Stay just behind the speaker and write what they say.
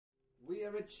We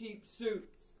are a cheap suit.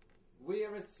 We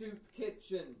are a soup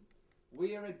kitchen.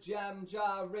 We are a jam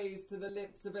jar raised to the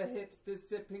lips of a hipster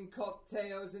sipping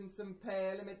cocktails in some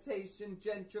pale imitation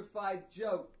gentrified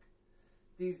joke.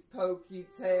 These pokey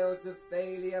tales of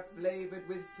failure flavoured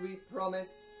with sweet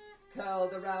promise,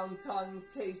 curled around tongues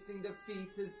tasting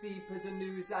defeat as deep as a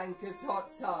news anchor's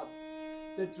hot tub.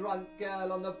 The drunk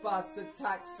girl on the bus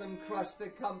attacks some crushed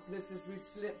accomplice as we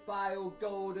slip by all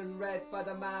gold and red by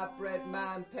the mad-bred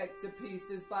man pecked to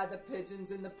pieces by the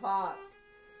pigeons in the park.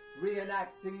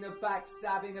 Reenacting the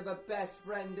backstabbing of a best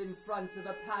friend in front of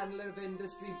a panel of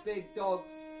industry big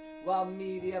dogs, while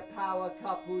media power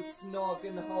couples snog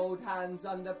and hold hands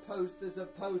under posters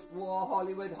of post-war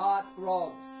Hollywood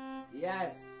heartthrobs.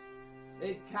 Yes,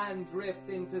 it can drift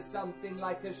into something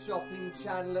like a shopping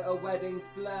channel at a wedding,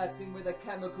 flirting with a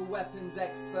chemical weapons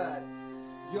expert.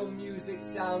 Your music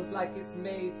sounds like it's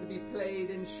made to be played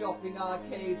in shopping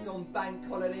arcades on bank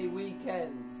holiday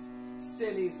weekends.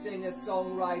 Silly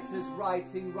singer-songwriters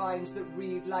writing rhymes that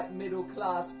read like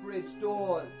middle-class fridge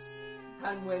doors.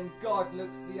 And when God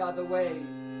looks the other way,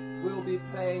 we'll be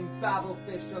playing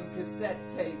Babelfish on cassette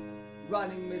tape,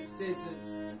 running with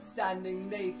scissors, standing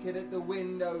naked at the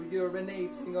window,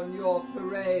 urinating on your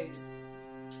parade.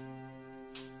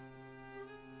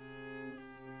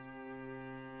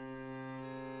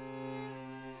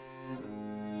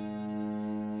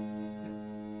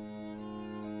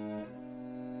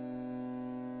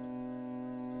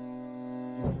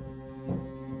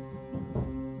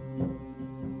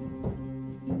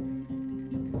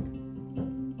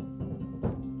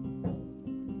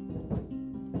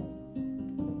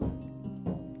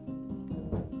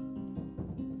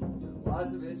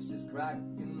 Was a vicious crack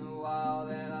in the wall,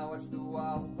 then I watched the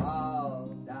wall fall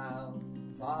down,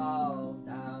 fall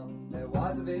down. There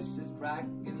was a vicious crack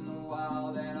in the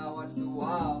wall, then I watched the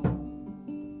wall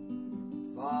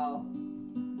fall.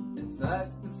 And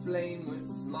first the flame was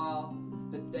small,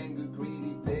 but then grew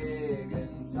greedy, big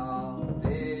and tall,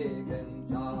 big and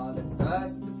tall. At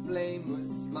first the flame was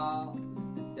small,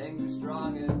 but then grew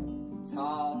strong and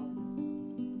tall.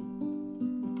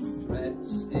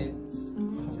 Stretched its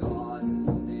jaws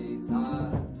and they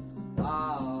tossed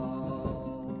all.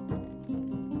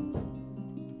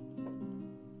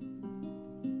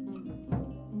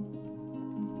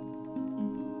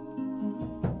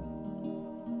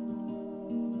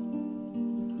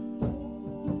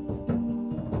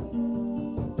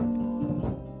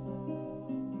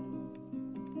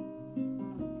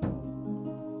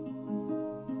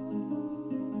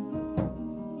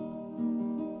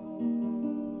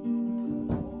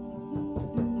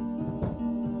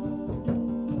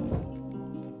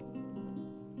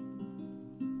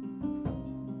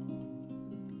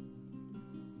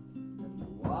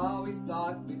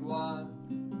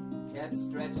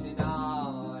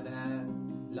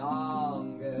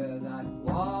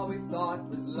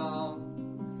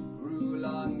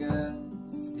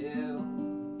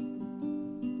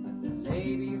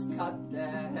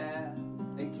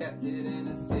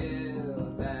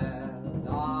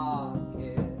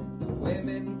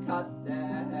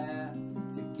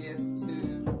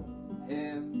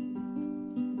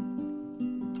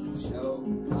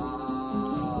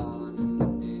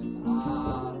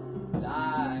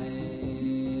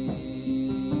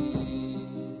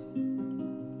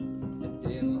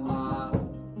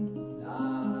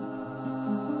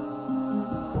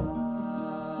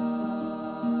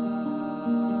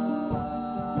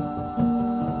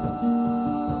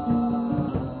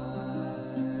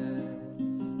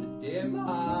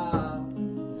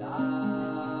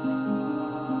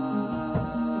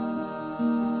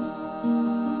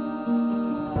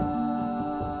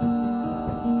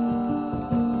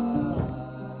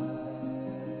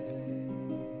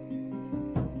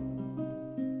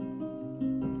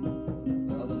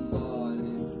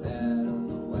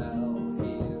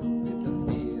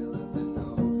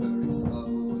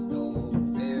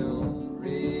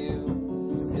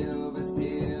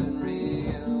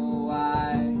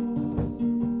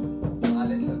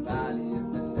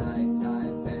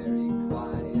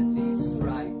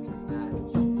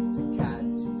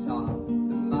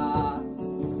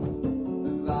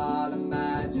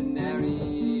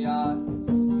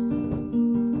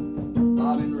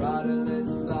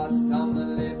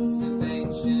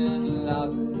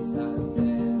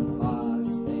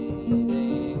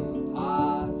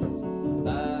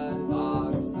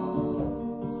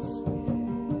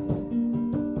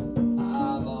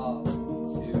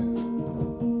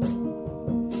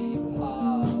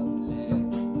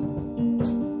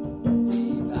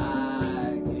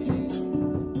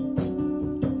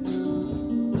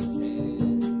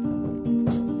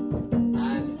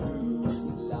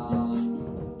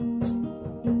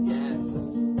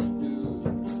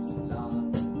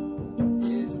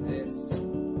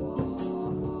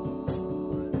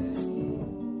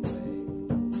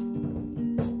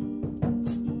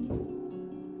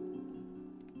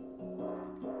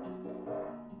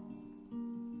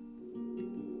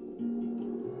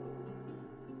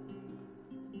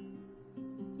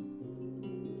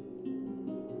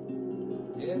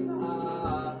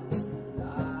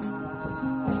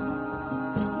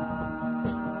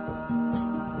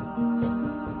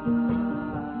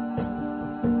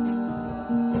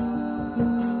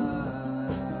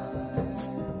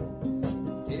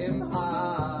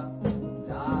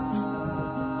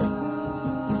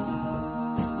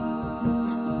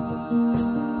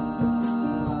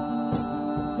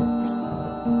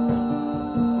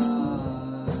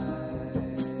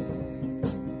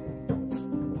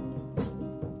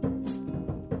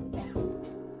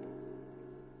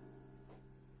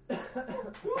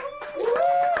 Woohoo!